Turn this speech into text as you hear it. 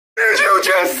you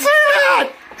just see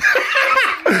that?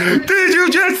 Did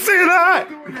you just see that?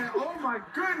 Oh my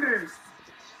goodness.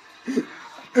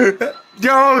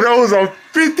 Yo, that was a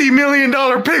 $50 million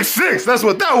pick six. That's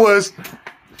what that was.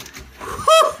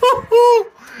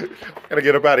 Gotta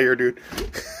get up out of here, dude.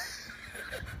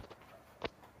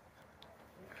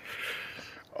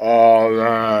 Oh,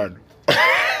 man.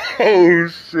 Oh,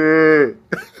 shit.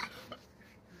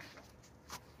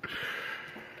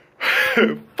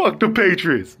 Fuck the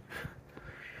Patriots.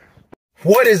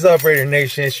 What is up, Raider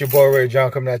Nation? It's your boy, Raider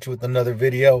John, coming at you with another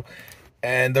video.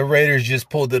 And the Raiders just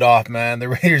pulled it off, man. The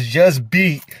Raiders just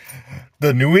beat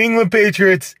the New England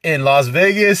Patriots in Las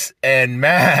Vegas. And,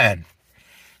 man,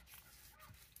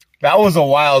 that was a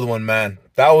wild one, man.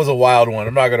 That was a wild one.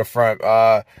 I'm not going to front.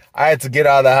 I had to get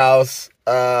out of the house.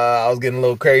 I was getting a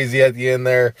little crazy at the end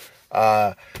there.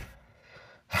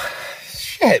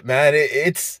 Shit, man.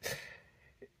 It's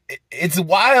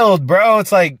wild, bro.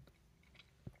 It's like,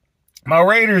 my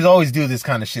Raiders always do this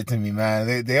kind of shit to me,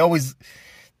 man. They always...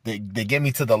 They get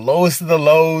me to the lowest of the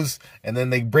lows, and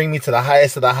then they bring me to the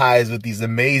highest of the highs with these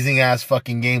amazing-ass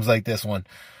fucking games like this one.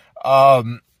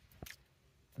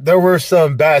 There were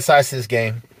some bad sides to this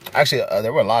game. Actually,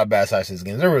 there were a lot of bad sides to this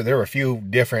game. There were a few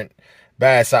different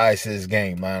bad sides to this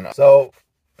game, man. So,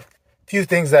 a few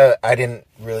things that I didn't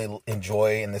really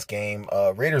enjoy in this game.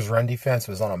 Raiders' run defense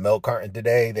was on a milk carton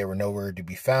today. They were nowhere to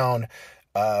be found.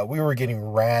 We were getting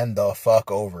ran the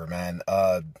fuck over, man.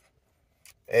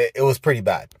 It was pretty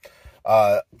bad.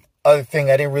 Other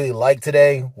thing I didn't really like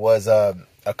today was a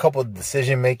couple of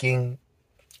decision-making.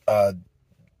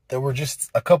 There were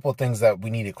just a couple of things that we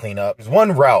need to clean up. There's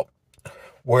one route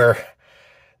where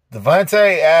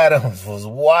Davante Adams was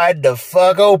wide the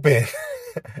fuck open.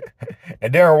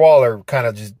 And Darren Waller kind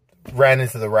of just ran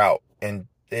into the route. And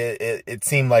it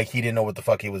seemed like he didn't know what the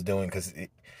fuck he was doing, because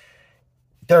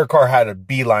Derek Carr had a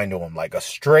beeline to him, like a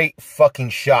straight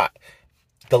fucking shot.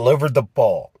 Delivered the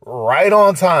ball right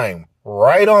on time,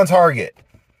 right on target.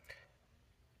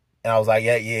 And I was like,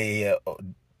 yeah.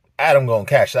 Adam gonna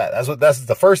catch that. That's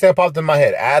the first thing that popped in my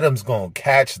head. Adam's gonna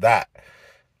catch that.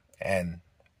 And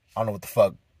I don't know what the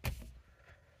fuck.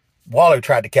 Waller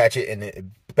tried to catch it, and it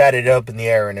batted up in the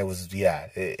air, and it was,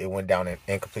 it went down in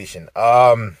incompletion.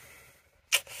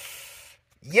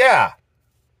 Yeah.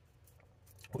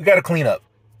 We gotta clean up.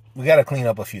 We gotta clean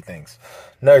up a few things.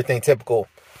 Another thing typical.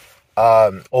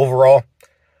 Overall,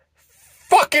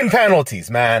 fucking penalties,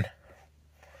 man.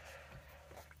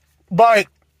 Like,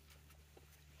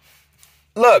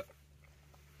 look,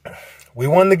 we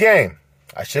won the game.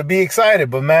 I should be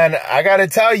excited, but man, I gotta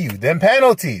tell you, them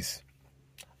penalties,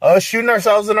 us shooting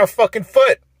ourselves in our fucking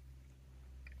foot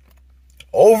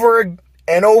over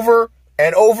and over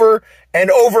and over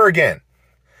and over again.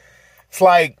 It's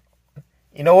like,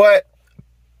 you know what?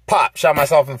 Pop, shot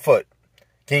myself in the foot.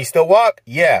 Can you still walk?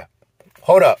 Yeah.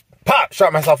 Hold up. Pop,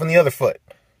 shot myself in the other foot.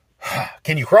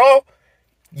 Can you crawl?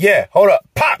 Yeah. Hold up.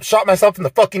 Pop, shot myself in the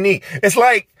fucking knee. It's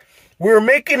like we're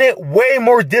making it way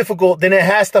more difficult than it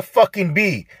has to fucking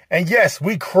be. And yes,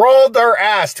 we crawled our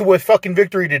ass to a fucking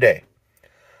victory today.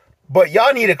 But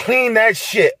y'all need to clean that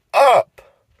shit up.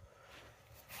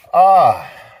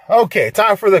 Okay.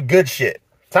 Time for the good shit.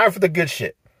 Time for the good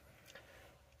shit.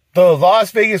 The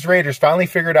Las Vegas Raiders finally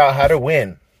figured out how to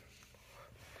win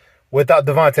without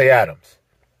Davante Adams.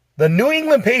 The New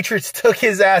England Patriots took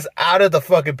his ass out of the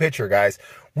fucking picture, guys.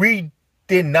 We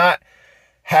did not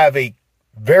have a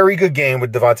very good game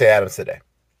with Davante Adams today.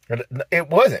 It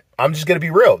wasn't. I'm just going to be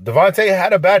real. Davante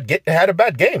had a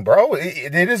bad game, bro.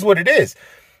 It is what it is.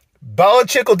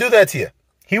 Belichick will do that to you.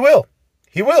 He will.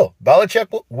 He will.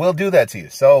 Belichick will do that to you.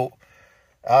 So,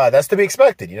 that's to be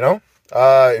expected, you know?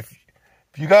 If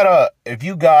you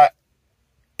got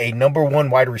a number one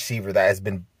wide receiver that has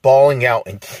been balling out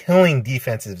and killing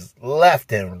defenses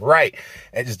left and right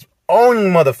and just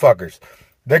owning motherfuckers,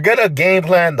 they're gonna game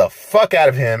plan the fuck out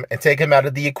of him and take him out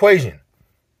of the equation.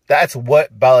 That's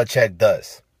what Belichick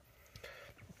does.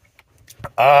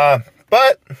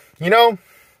 But, you know,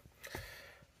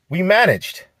 we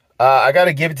managed. I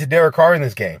gotta give it to Derek Carr in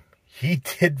this game. He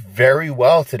did very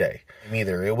well today.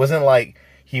 Neither. It wasn't like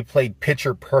he played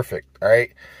pitcher perfect, all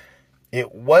right?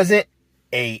 It wasn't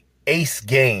a ace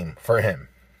game for him.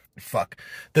 Fuck.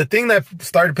 The thing that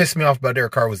started pissing me off about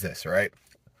Derek Carr was this, right?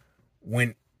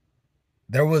 When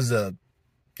there was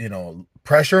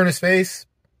pressure in his face,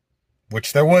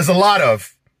 which there was a lot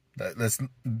of, let's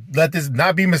let this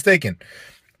not be mistaken.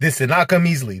 This did not come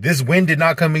easily. This win did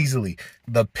not come easily.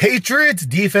 The Patriots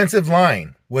defensive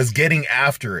line was getting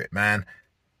after it, man.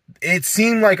 It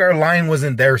seemed like our line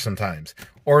wasn't there sometimes.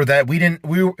 or that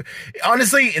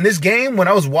honestly, in this game, when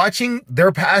I was watching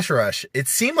their pass rush, it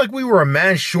seemed like we were a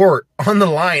man short on the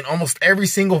line almost every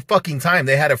single fucking time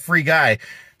they had a free guy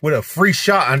with a free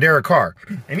shot on Derek Carr.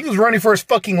 And he was running for his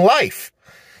fucking life.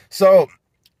 So,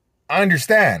 I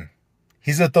understand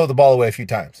he's going to throw the ball away a few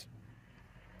times.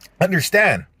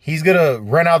 Understand he's going to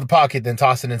run out of the pocket, then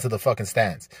toss it into the fucking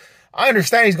stands. I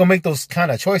understand he's going to make those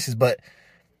kind of choices, but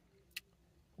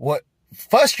what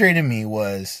frustrated me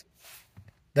was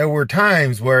there were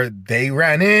times where they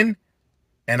ran in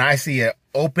and I see an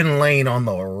open lane on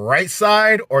the right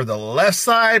side or the left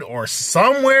side or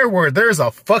somewhere where there's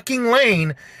a fucking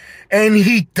lane and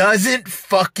he doesn't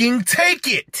fucking take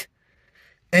it.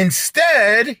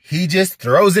 Instead, he just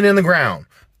throws it in the ground,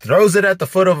 throws it at the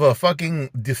foot of a fucking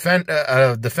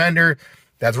defender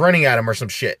that's running at him or some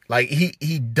shit. Like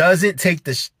he doesn't take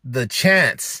the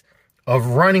chance of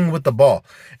running with the ball.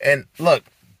 And look,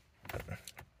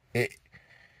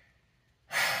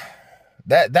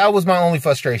 that was my only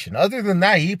frustration. Other than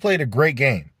that, he played a great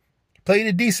game. He played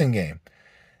a decent game.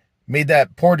 Made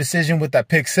that poor decision with that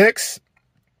pick six.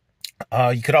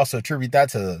 You could also attribute that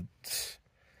to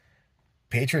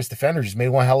Patriots defender just made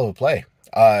one hell of a play.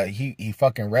 He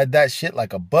fucking read that shit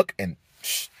like a book and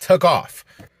took off.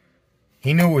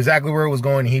 He knew exactly where it was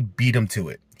going. He beat him to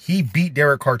it. He beat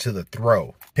Derek Carr to the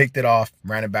throw. Picked it off,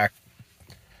 ran it back.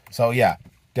 So, yeah,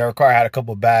 Derek Carr had a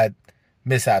couple bad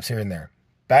mishaps here and there.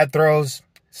 Bad throws.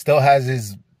 Still has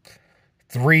his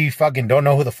 3 fucking don't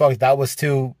know who the fuck that was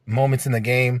 2 moments in the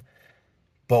game.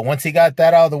 But once he got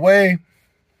that out of the way,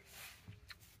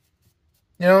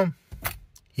 you know,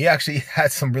 he actually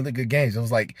had some really good games. It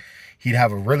was like he'd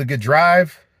have a really good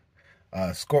drive,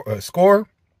 score,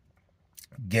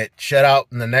 get shut out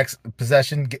in the next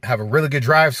possession, have a really good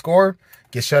drive, score,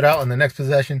 get shut out in the next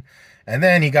possession, and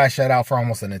then he got shut out for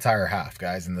almost an entire half,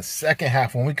 guys. In the second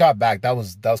half, when we got back, that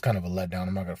was kind of a letdown.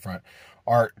 I'm not gonna front.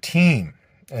 Our team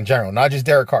in general, not just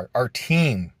Derek Carr, our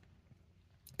team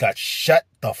got shut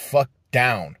the fuck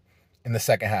down in the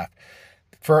second half.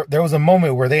 There was a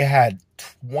moment where they had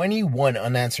 21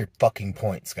 unanswered fucking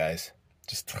points, guys.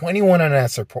 Just 21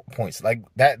 unanswered points. Like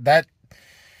that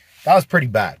was pretty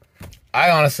bad. I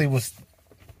honestly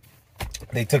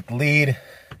they took the lead.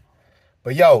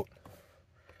 But yo,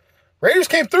 Raiders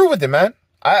came through with it, man.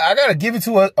 I gotta give it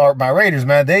to my Raiders,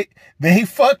 man. They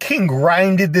fucking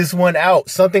grinded this one out.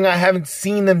 Something I haven't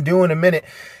seen them do in a minute.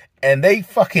 And they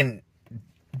fucking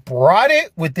brought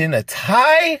it within a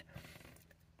tie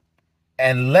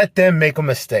and let them make a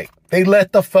mistake. They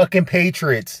let the fucking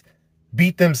Patriots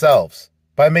beat themselves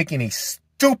by making a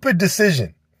stupid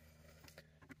decision.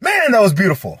 Man, that was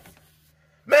beautiful.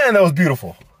 Man, that was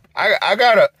beautiful. I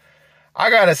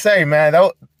gotta say, man,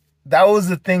 that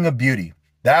was a thing of beauty.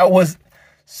 That was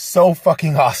so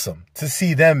fucking awesome to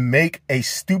see them make a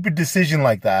stupid decision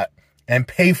like that and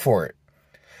pay for it.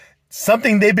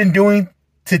 Something they've been doing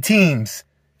to teams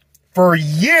for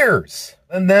years.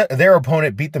 And their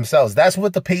opponent beat themselves. That's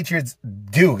what the Patriots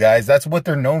do, guys. That's what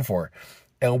they're known for.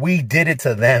 And we did it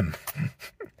to them.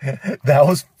 That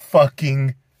was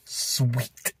fucking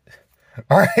sweet.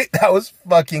 All right? That was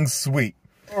fucking sweet.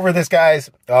 Over this,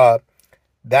 guys.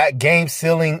 That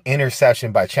game-sealing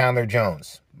interception by Chandler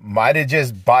Jones might have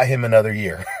just bought him another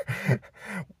year.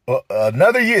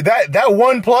 Another year. That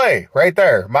one play right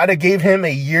there might have gave him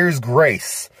a year's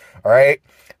grace. All right?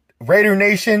 Raider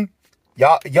Nation,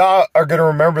 y'all are going to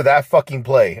remember that fucking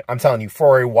play. I'm telling you,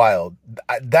 for a while.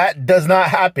 That does not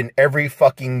happen every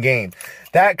fucking game.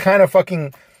 That kind of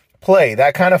fucking play,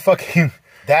 that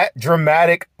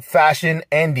dramatic fashion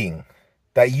ending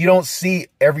that you don't see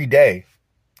every day.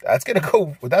 That's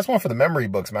one for the memory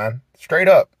books, man. Straight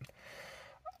up.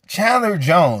 Chandler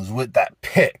Jones with that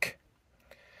pick.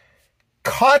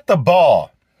 Caught the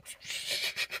ball.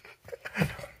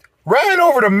 Ran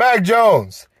over to Mac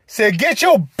Jones. Said, get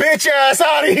your bitch ass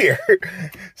out of here.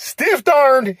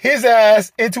 Stiff-armed his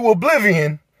ass into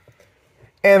oblivion.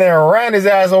 And then ran his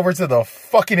ass over to the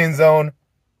fucking end zone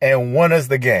and won us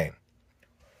the game.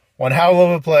 One hell of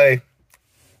a play.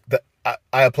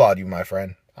 I applaud you, my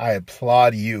friend. I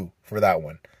applaud you for that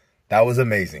one. That was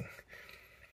amazing.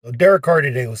 So Derek Carr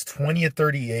today was 20 of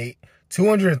 38,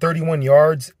 231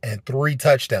 yards, and 3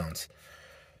 touchdowns.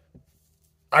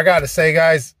 I got to say,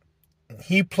 guys,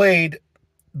 he played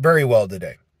very well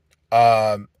today.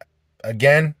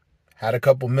 Again, had a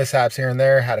couple mishaps here and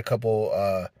there. Had a couple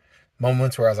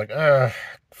moments where I was like,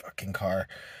 fucking Carr.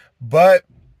 But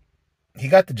he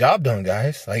got the job done,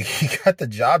 guys. Like, he got the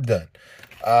job done.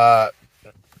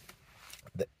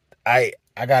 I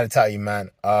got to tell you, man.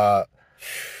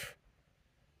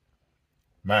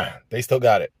 Man, they still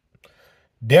got it.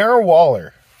 Darren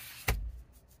Waller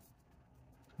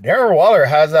Darren Waller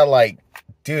has that, like,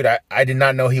 dude, I did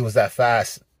not know he was that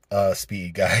fast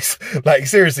speed, guys. Like,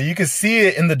 seriously, you could see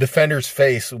it in the defender's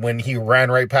face when he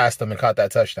ran right past them and caught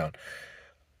that touchdown.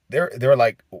 They're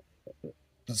like,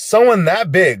 someone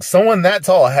that big, someone that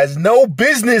tall has no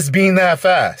business being that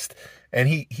fast. And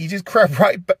he just crept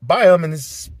right by him and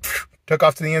just took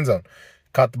off to the end zone.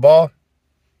 Caught the ball.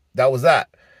 That was that.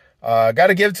 Got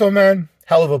to give it to him, man.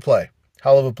 Hell of a play.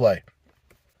 Hell of a play.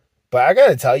 But I got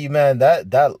to tell you, man,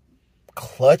 that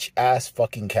clutch-ass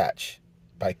fucking catch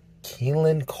by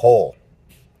Keelan Cole,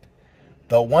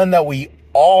 the one that we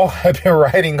all have been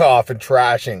writing off and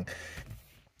trashing,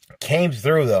 came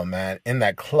through, though, man, in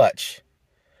that clutch.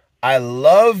 I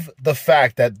love the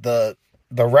fact that the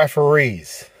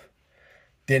referees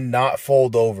did not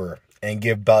fold over and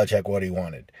give Belichick what he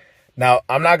wanted. Now,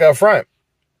 I'm not going to front.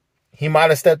 He might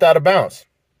have stepped out of bounds.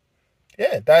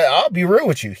 Yeah, I'll be real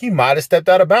with you. He might have stepped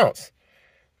out of bounds.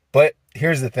 But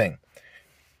here's the thing.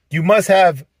 You must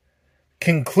have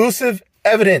conclusive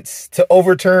evidence to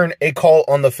overturn a call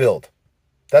on the field.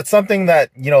 That's something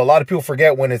that, a lot of people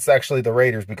forget when it's actually the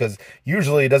Raiders, because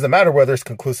usually it doesn't matter whether it's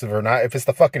conclusive or not. If it's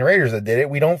the fucking Raiders that did it,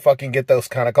 we don't fucking get those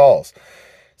kind of calls.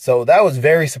 So that was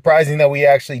very surprising that we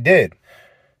actually did.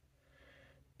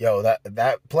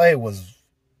 That play was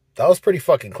pretty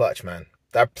fucking clutch, man.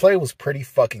 That play was pretty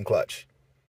fucking clutch.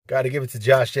 Got to give it to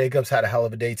Josh Jacobs. Had a hell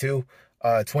of a day too.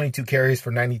 22 carries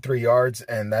for 93 yards,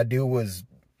 and that dude was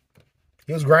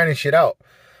grinding shit out.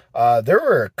 There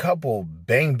were a couple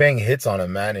bang hits on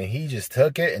him, man, and he just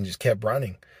took it and just kept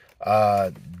running.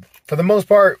 For the most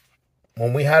part,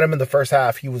 when we had him in the first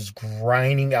half, he was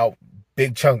grinding out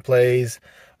big chunk plays,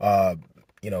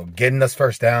 getting us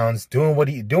first downs, doing what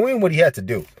he had to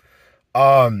do.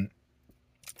 And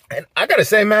I gotta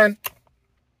say, man,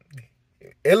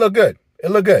 it looked good. It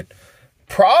looked good.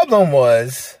 Problem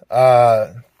was,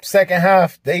 second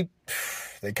half, they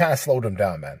kind of slowed him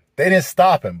down, man. They didn't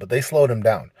stop him, but they slowed him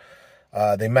down.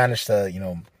 They managed to,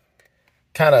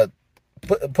 kind of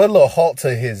put a little halt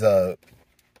to his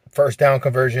first down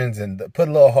conversions and put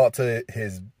a little halt to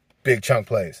his big chunk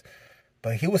plays.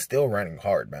 But he was still running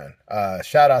hard, man.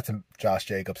 Shout out to Josh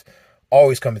Jacobs.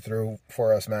 Always coming through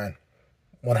for us, man.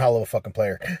 One hell of a fucking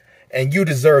player. And you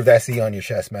deserve that C on your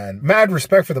chest, man. Mad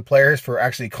respect for the players for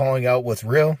actually calling out what's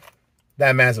real.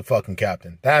 That man's a fucking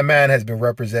captain. That man has been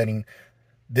representing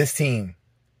this team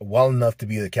well enough to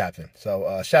be the captain.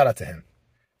 So shout out to him.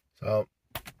 So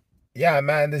yeah,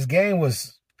 man, this game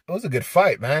was a good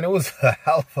fight, man. It was a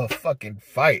hell of a fucking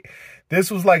fight. This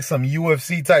was like some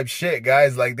UFC type shit,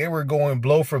 guys. Like, they were going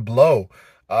blow for blow.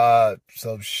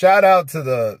 So shout out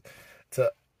to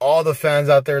all the fans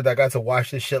out there that got to watch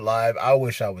this shit live. I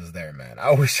wish I was there, man.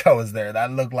 I wish I was there.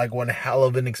 That looked like one hell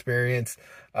of an experience.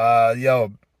 It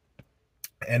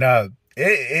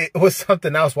was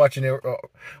something else watching on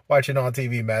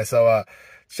TV, man. So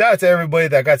shout out to everybody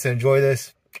that got to enjoy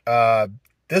this.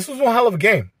 This was one hell of a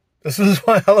game. This was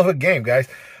one hell of a game, guys.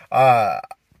 I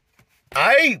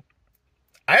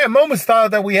at moments thought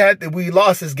that we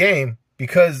lost this game,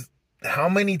 because how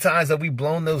many times have we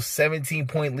blown those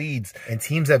 17-point leads and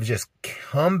teams have just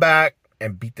come back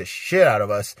and beat the shit out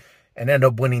of us and end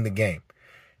up winning the game?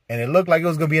 And it looked like it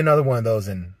was going to be another one of those,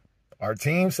 and our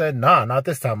team said, nah, not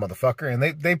this time, motherfucker. And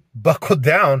they buckled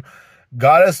down,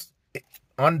 got us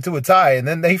onto a tie, and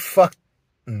then they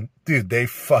fucking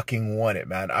won it,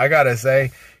 man. I gotta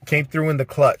say, came through in the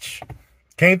clutch.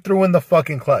 Came through in the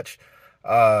fucking clutch.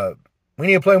 We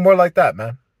need to play more like that,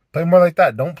 man. Play more like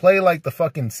that. Don't play like the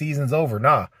fucking season's over.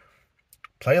 Nah.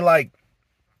 Play like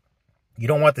you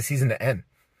don't want the season to end.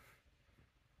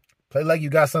 Play like you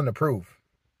got something to prove.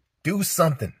 Do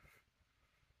something.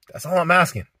 That's all I'm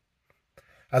asking.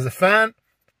 As a fan,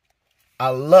 I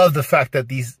love the fact that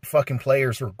these fucking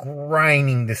players were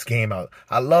grinding this game out.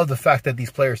 I love the fact that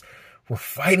these players were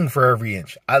fighting for every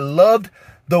inch. I loved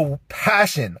the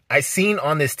passion I seen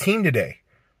on this team today.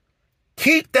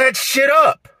 Keep that shit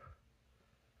up.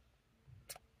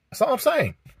 That's all I'm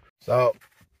saying. So,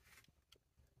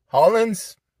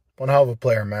 Hollins, one hell of a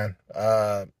player, man.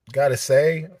 Gotta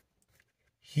say,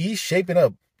 he's shaping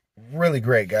up really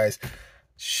great, guys.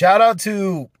 Shout out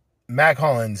to Mac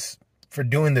Hollins for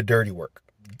doing the dirty work.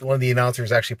 One of the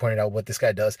announcers actually pointed out what this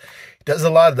guy does. He does a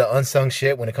lot of the unsung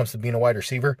shit when it comes to being a wide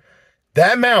receiver.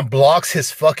 That man blocks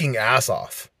his fucking ass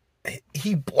off.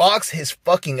 He blocks his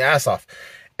fucking ass off.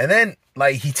 And then,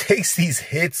 like, he takes these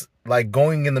hits, like,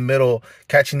 going in the middle,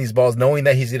 catching these balls, knowing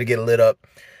that he's going to get lit up.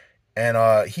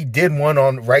 And he did one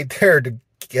on right there to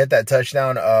get that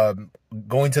touchdown,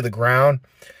 going to the ground.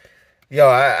 Yo,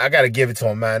 I got to give it to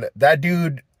him, man. That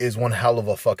dude is one hell of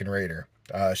a fucking Raider.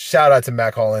 Shout out to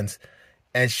Mac Hollins.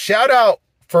 And shout out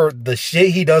for the shit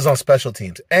he does on special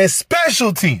teams. And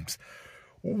special teams,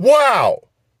 wow,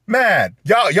 man,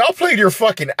 y'all played your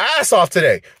fucking ass off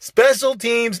today. Special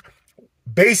teams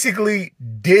basically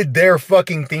did their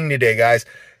fucking thing today, guys.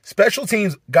 Special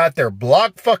teams got their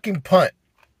block fucking punt.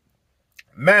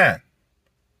 Man,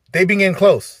 they been getting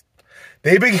close.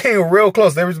 They been getting real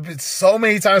close. There was so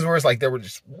many times where it's like they were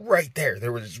just right there. They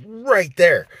were just right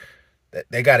there.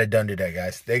 They got it done today,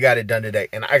 guys. They got it done today,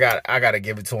 and I got to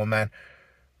give it to them, man.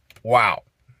 Wow.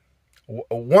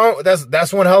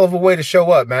 That's one hell of a way to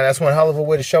show up, man. That's one hell of a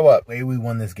way to show up. The way we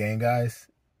won this game, guys,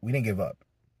 we didn't give up.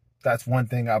 That's one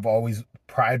thing I've always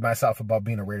prided myself about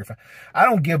being a Raider fan. I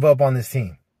don't give up on this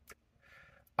team.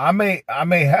 I may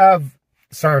have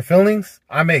certain feelings.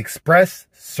 I may express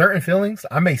certain feelings.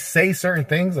 I may say certain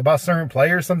things about certain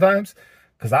players sometimes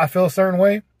because I feel a certain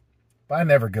way. But I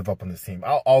never give up on this team.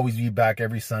 I'll always be back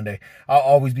every Sunday. I'll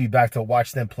always be back to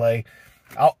watch them play.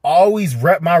 I'll always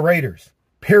rep my Raiders,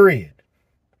 period.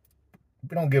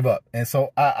 We don't give up. And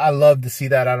so I love to see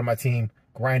that out of my team,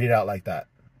 grind it out like that.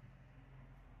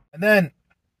 And then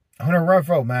Hunter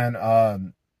Renfrow, man,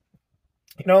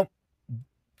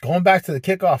 going back to the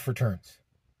kickoff returns.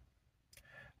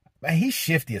 Man, he's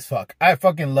shifty as fuck. I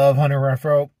fucking love Hunter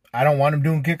Renfrow. I don't want him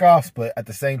doing kickoffs, but at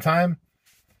the same time,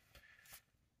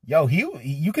 yo,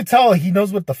 you could tell he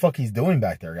knows what the fuck he's doing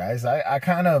back there, guys. I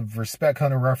kind of respect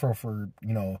Hunter Renfrow for,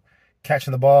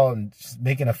 catching the ball and just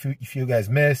making a few guys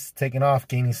miss, taking off,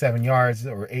 gaining 7 yards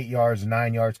or 8 yards or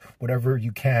 9 yards, whatever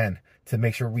you can to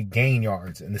make sure we gain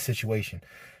yards in the situation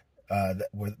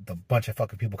where the bunch of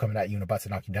fucking people coming at you and about to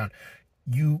knock you down.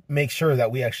 You make sure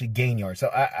that we actually gain yards. So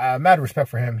I'm mad respect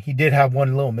for him. He did have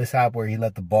one little mishap where he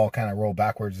let the ball kind of roll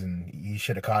backwards and he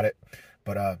should have caught it.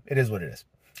 But it is what it is.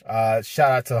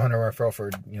 Shout out to Hunter Renfrow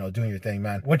for, doing your thing,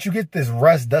 man. Once you get this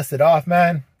rust dusted off,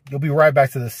 man, you'll be right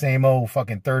back to the same old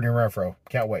fucking third and Renfrow.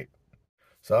 Can't wait.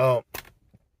 So,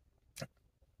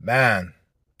 man,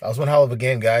 that was one hell of a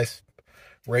game, guys.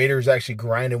 Raiders actually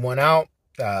grinded one out.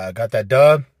 Got that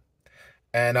dub.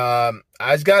 And I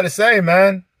just got to say,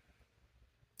 man,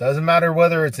 doesn't matter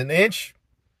whether it's an inch.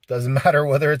 Doesn't matter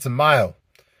whether it's a mile.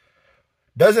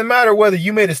 Doesn't matter whether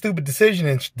you made a stupid decision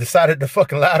and decided to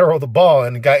fucking lateral the ball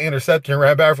and got intercepted and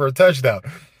ran back for a touchdown.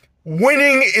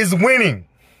 Winning is winning.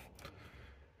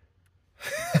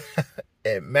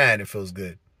 And man, it feels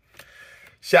good.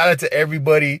 Shout out to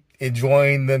everybody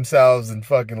enjoying themselves in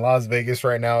fucking Las Vegas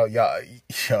right now.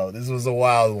 Yo, this was a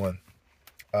wild one.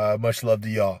 Much love to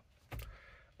y'all.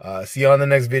 See you on the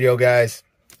next video, guys.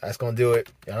 That's going to do it.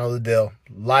 Y'all know the deal.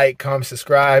 Like, comment,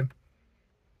 subscribe.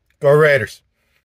 Go Raiders.